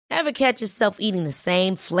Ever catch yourself eating the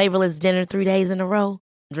same flavorless dinner 3 days in a row?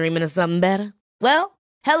 Dreaming of something better? Well,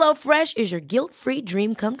 HelloFresh is your guilt-free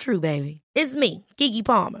dream come true, baby. It's me, Keke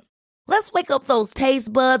Palmer. Let's wake up those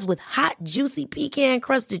taste buds with hot, juicy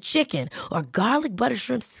pecan-crusted chicken or garlic butter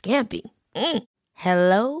shrimp scampi.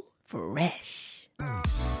 Hello Fresh.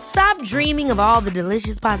 Stop dreaming of all the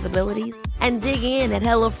delicious possibilities and dig in at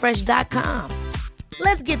HelloFresh.com.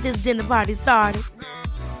 Let's get this dinner party started.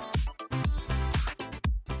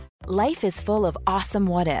 Life is full of awesome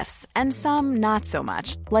what-ifs, and some not so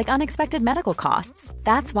much, like unexpected medical costs.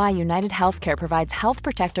 That's why United Healthcare provides Health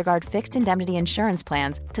Protector Guard fixed indemnity insurance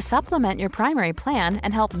plans to supplement your primary plan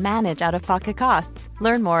and help manage out-of-pocket costs.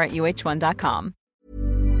 Learn more at uh1.com.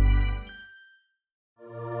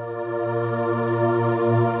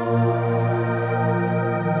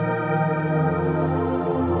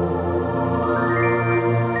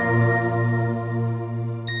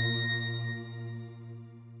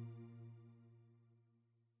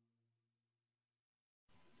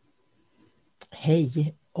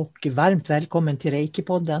 Hej och varmt välkommen till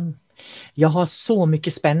Reiki-podden. Jag har så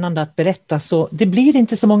mycket spännande att berätta, så det blir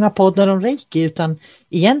inte så många poddar om Reiki, utan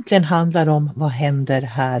egentligen handlar det om vad händer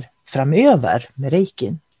här framöver med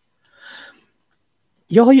Reikin.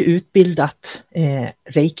 Jag har ju utbildat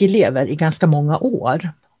Reiki-elever i ganska många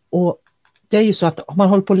år, och det är ju så att om man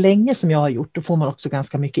håller på länge som jag har gjort, då får man också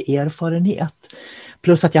ganska mycket erfarenhet.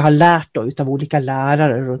 Plus att jag har lärt då utav olika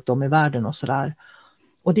lärare runt om i världen och sådär.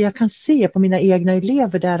 Och det jag kan se på mina egna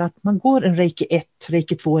elever är att man går en Reiki 1,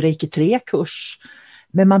 Reiki 2, Reiki 3-kurs.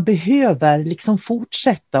 Men man behöver liksom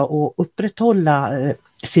fortsätta och upprätthålla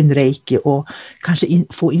sin Reiki och kanske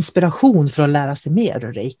få inspiration för att lära sig mer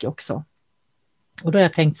Reiki också. Och då har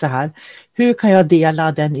jag tänkt så här, hur kan jag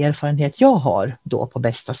dela den erfarenhet jag har då på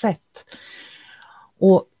bästa sätt?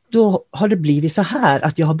 Och då har det blivit så här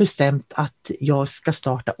att jag har bestämt att jag ska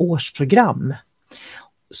starta årsprogram.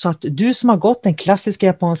 Så att du som har gått den klassiska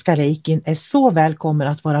japanska reikin är så välkommen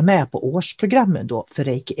att vara med på årsprogrammen då för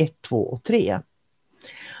Reiki 1, 2 och 3.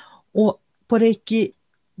 Och på Reiki,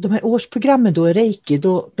 de här årsprogrammen då i Reiki,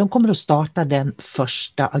 de kommer att starta den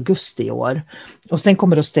 1 augusti i år. Och sen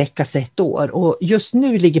kommer det att sträcka sig 1 år. Och just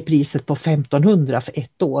nu ligger priset på 1500 för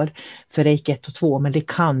 1 år för Reiki 1 och 2, men det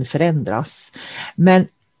kan förändras. Men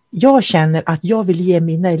jag känner att jag vill ge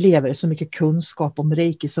mina elever så mycket kunskap om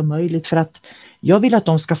Reiki som möjligt, för att jag vill att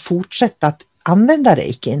de ska fortsätta att använda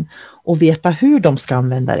Reikin och veta hur de ska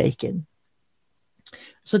använda Reikin.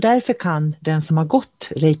 Så därför kan den som har gått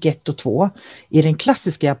Reiki 1 och 2 i den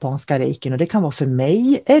klassiska japanska Reikin, och det kan vara för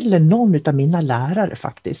mig eller någon av mina lärare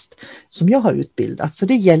faktiskt, som jag har utbildat. Så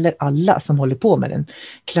det gäller alla som håller på med den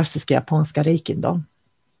klassiska japanska Reikin då.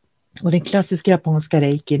 Och den klassiska japanska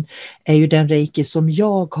reikin är ju den reiki som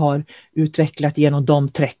jag har utvecklat genom de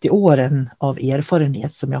 30 åren av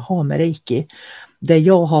erfarenhet som jag har med reiki. Där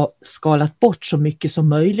jag har skalat bort så mycket som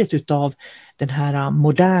möjligt utav den här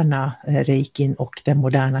moderna reikin och den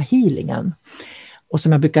moderna healingen. Och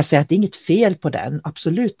som jag brukar säga, att det är inget fel på den,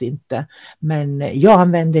 absolut inte. Men jag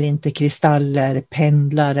använder inte kristaller,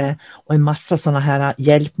 pendlare och en massa sådana här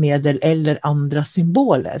hjälpmedel eller andra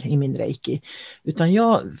symboler i min reiki. Utan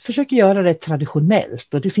jag försöker göra det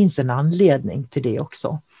traditionellt, och det finns en anledning till det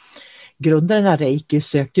också. Grundaren av reiki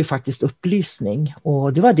sökte ju faktiskt upplysning,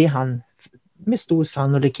 och det var det han med stor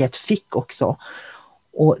sannolikhet fick också.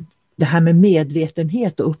 Och det här med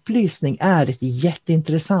medvetenhet och upplysning är ett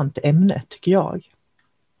jätteintressant ämne, tycker jag.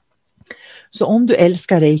 Så om du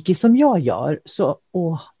älskar reiki som jag gör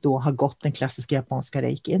och då har gått den klassiska japanska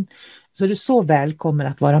reikin, så är du så välkommen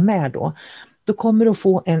att vara med då. Då kommer du att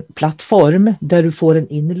få en plattform där du får en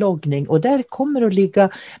inloggning, och där kommer det att ligga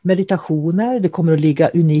meditationer, det kommer att ligga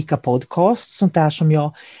unika podcasts, sånt där som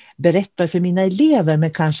jag berättar för mina elever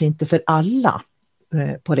men kanske inte för alla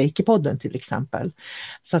på Reiki-podden till exempel.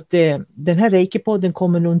 Så att den här Reiki-podden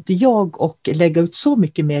kommer nog inte jag att lägga ut så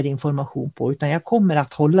mycket mer information på, utan jag kommer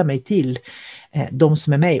att hålla mig till de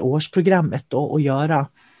som är med i årsprogrammet då, och göra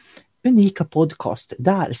unika podcast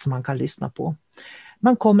där som man kan lyssna på.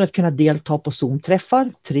 Man kommer att kunna delta på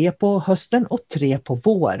Zoom-träffar, 3 på hösten och 3 på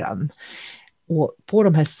våren. Och på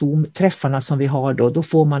de här Zoom-träffarna som vi har då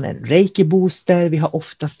får man en Reiki-booster, vi har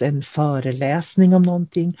oftast en föreläsning om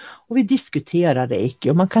någonting, och vi diskuterar Reiki,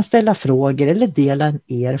 och man kan ställa frågor eller dela en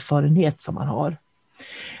erfarenhet som man har.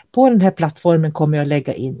 På den här plattformen kommer jag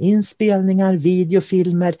lägga in inspelningar,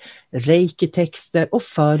 videofilmer, Reiki-texter och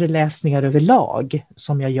föreläsningar överlag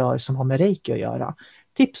som jag gör som har med Reiki att göra.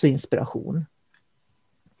 Tips och inspiration.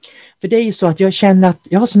 För det är ju så att jag känner att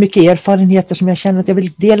jag har så mycket erfarenheter som jag känner att jag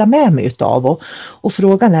vill dela med mig utav. Och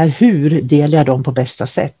frågan är, hur delar jag dem på bästa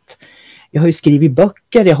sätt? Jag har ju skrivit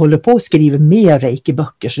böcker, jag håller på att skriva mer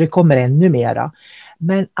reiki-böcker så det kommer ännu mera.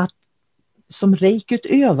 Men att som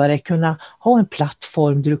reiki-utövare kunna ha en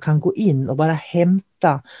plattform där du kan gå in och bara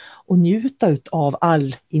hämta och njuta av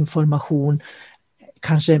all information,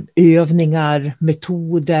 kanske övningar,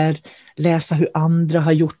 metoder, läsa hur andra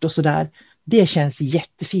har gjort och sådär. Det känns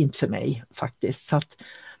jättefint för mig faktiskt. Så att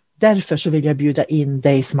därför så vill jag bjuda in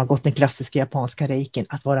dig som har gått den klassiska japanska reikin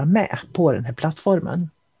att vara med på den här plattformen.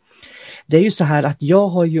 Det är ju så här att jag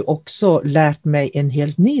har ju också lärt mig en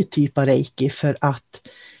helt ny typ av reiki för att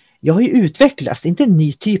jag har ju utvecklats, inte en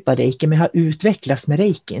ny typ av reiki, men jag har utvecklats med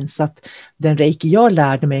reikin. Så att den reiki jag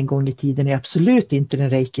lärde mig en gång i tiden är absolut inte den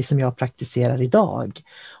reiki som jag praktiserar idag.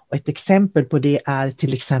 Och ett exempel på det är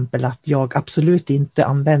till exempel att jag absolut inte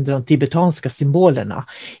använder de tibetanska symbolerna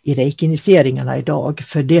i reiki-initieringarna idag.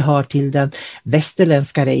 För det hör till den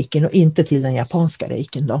västerländska reikin och inte till den japanska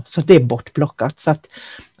reikin då. Så det är bortplockat. Så att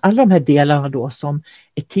alla de här delarna då som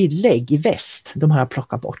är tillägg i väst, de har jag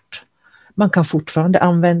plockat bort. Man kan fortfarande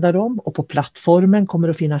använda dem och på plattformen kommer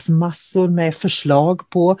det att finnas massor med förslag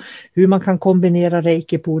på hur man kan kombinera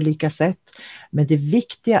reiki på olika sätt. Men det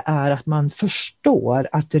viktiga är att man förstår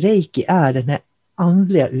att reiki är den här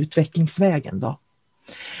andliga utvecklingsvägen då.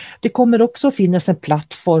 Det kommer också finnas en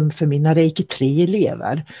plattform för mina reiki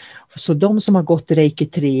 3-elever. Så de som har gått reiki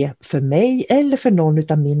 3 för mig eller för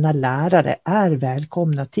någon av mina lärare är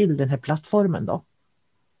välkomna till den här plattformen då.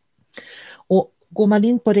 Och går man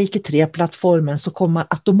in på reiki 3-plattformen så kommer man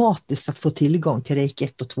automatiskt att få tillgång till reiki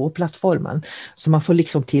 1 och 2-plattformen. Så man får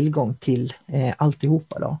liksom tillgång till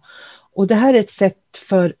alltihopa då. Och det här är ett sätt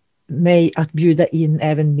för mig att bjuda in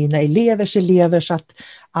även mina elevers elever så att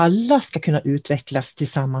alla ska kunna utvecklas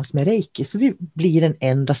tillsammans med reiki. Så vi blir en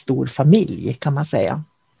enda stor familj kan man säga.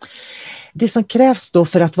 Det som krävs då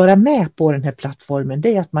för att vara med på den här plattformen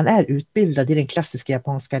det är att man är utbildad i den klassiska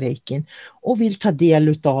japanska reikin och vill ta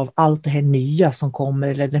del av allt det här nya som kommer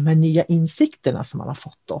eller de här nya insikterna som man har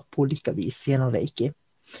fått då, på olika vis genom reiki.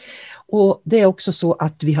 Och det är också så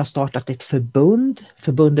att vi har startat ett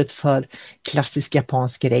förbundet för klassisk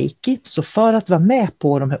japansk reiki. Så för att vara med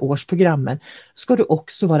på de här årsprogrammen ska du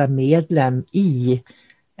också vara medlem i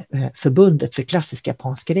förbundet för klassisk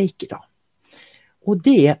japansk reiki då. Och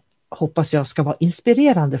det hoppas jag ska vara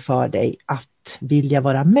inspirerande för dig att vilja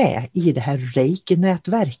vara med i det här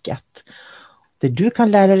reiki-nätverket. Där du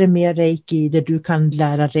kan lära dig mer reiki, där du kan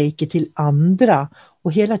lära reiki till andra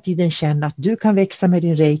och hela tiden känna att du kan växa med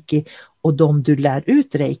din reiki och de du lär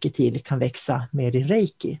ut reiki till kan växa med din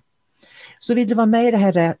reiki. Så vill du vara med i det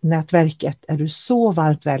här nätverket är du så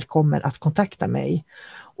varmt välkommen att kontakta mig.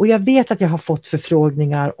 Och jag vet att jag har fått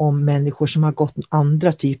förfrågningar om människor som har gått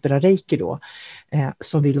andra typer av reiki då,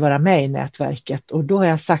 som vill vara med i nätverket. Och då har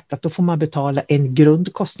jag sagt att då får man betala en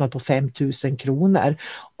grundkostnad på 5 000 kronor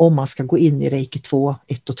om man ska gå in i reiki 2,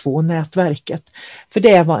 1 och 2 nätverket. För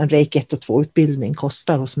det är vad en reiki 1 och 2 utbildning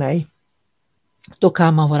kostar hos mig. Då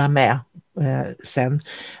kan man vara med sen,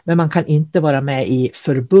 men man kan inte vara med i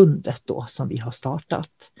förbundet då som vi har startat.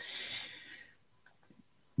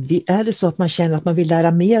 Är det så att man känner att man vill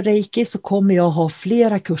lära mer reiki så kommer jag ha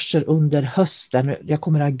flera kurser under hösten. Jag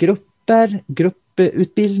kommer ha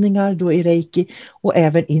grupputbildningar då i reiki och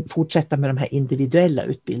även fortsätta med de här individuella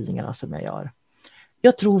utbildningarna som jag gör.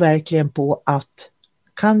 Jag tror verkligen på att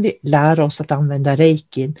kan vi lära oss att använda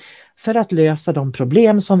reikin för att lösa de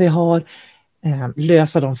problem som vi har,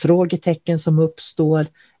 lösa de frågetecken som uppstår,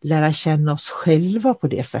 lära känna oss själva på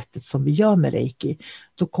det sättet som vi gör med reiki,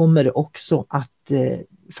 då kommer det också att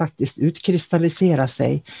faktiskt utkristallisera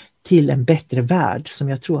sig till en bättre värld som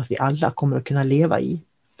jag tror att vi alla kommer att kunna leva i.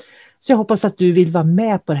 Så jag hoppas att du vill vara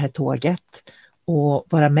med på det här tåget och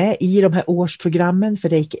vara med i de här årsprogrammen för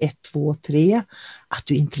reiki 1, 2, 3. Att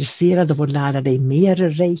du är intresserad av att lära dig mer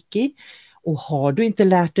reiki. Och har du inte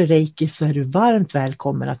lärt dig reiki så är du varmt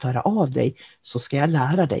välkommen att höra av dig så ska jag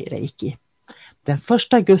lära dig reiki. Den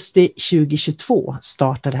 1 augusti 2022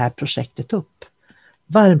 startar det här projektet upp.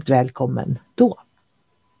 Varmt välkommen då!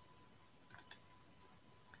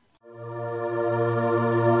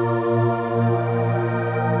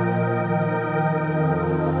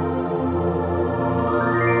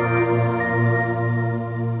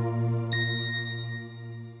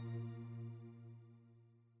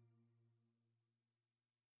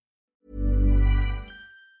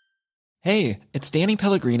 Hey, it's Danny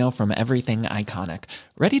Pellegrino from Everything Iconic.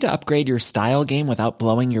 Ready to upgrade your style game without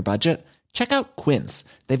blowing your budget? Check out Quince.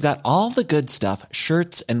 They've got all the good stuff,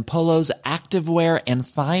 shirts and polos, activewear and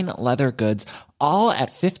fine leather goods, all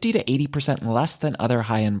at 50 to 80% less than other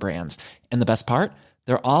high-end brands. And the best part?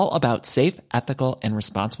 They're all about safe, ethical and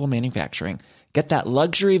responsible manufacturing. Get that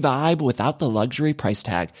luxury vibe without the luxury price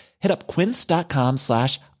tag. Hit up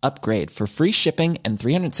quince.com/upgrade for free shipping and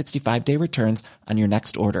 365-day returns on your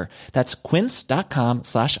next order. That's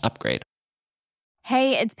quince.com/upgrade.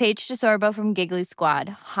 Hey, it's Paige DeSorbo from Giggly Squad.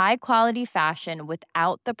 High quality fashion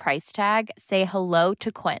without the price tag. Say hello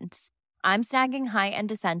to Quince. I'm snagging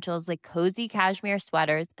high-end essentials like cozy cashmere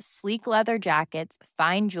sweaters, sleek leather jackets,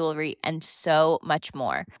 fine jewelry, and so much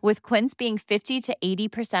more. With Quince being 50 to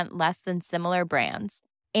 80% less than similar brands.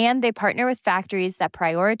 And they partner with factories that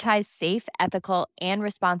prioritize safe, ethical, and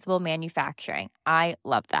responsible manufacturing. I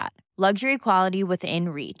love that. Luxury quality within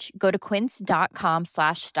reach. Go to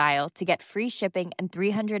quince.com/style to get free shipping and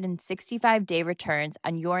 365-day returns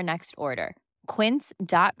on your next order.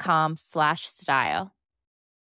 Quince.com/style.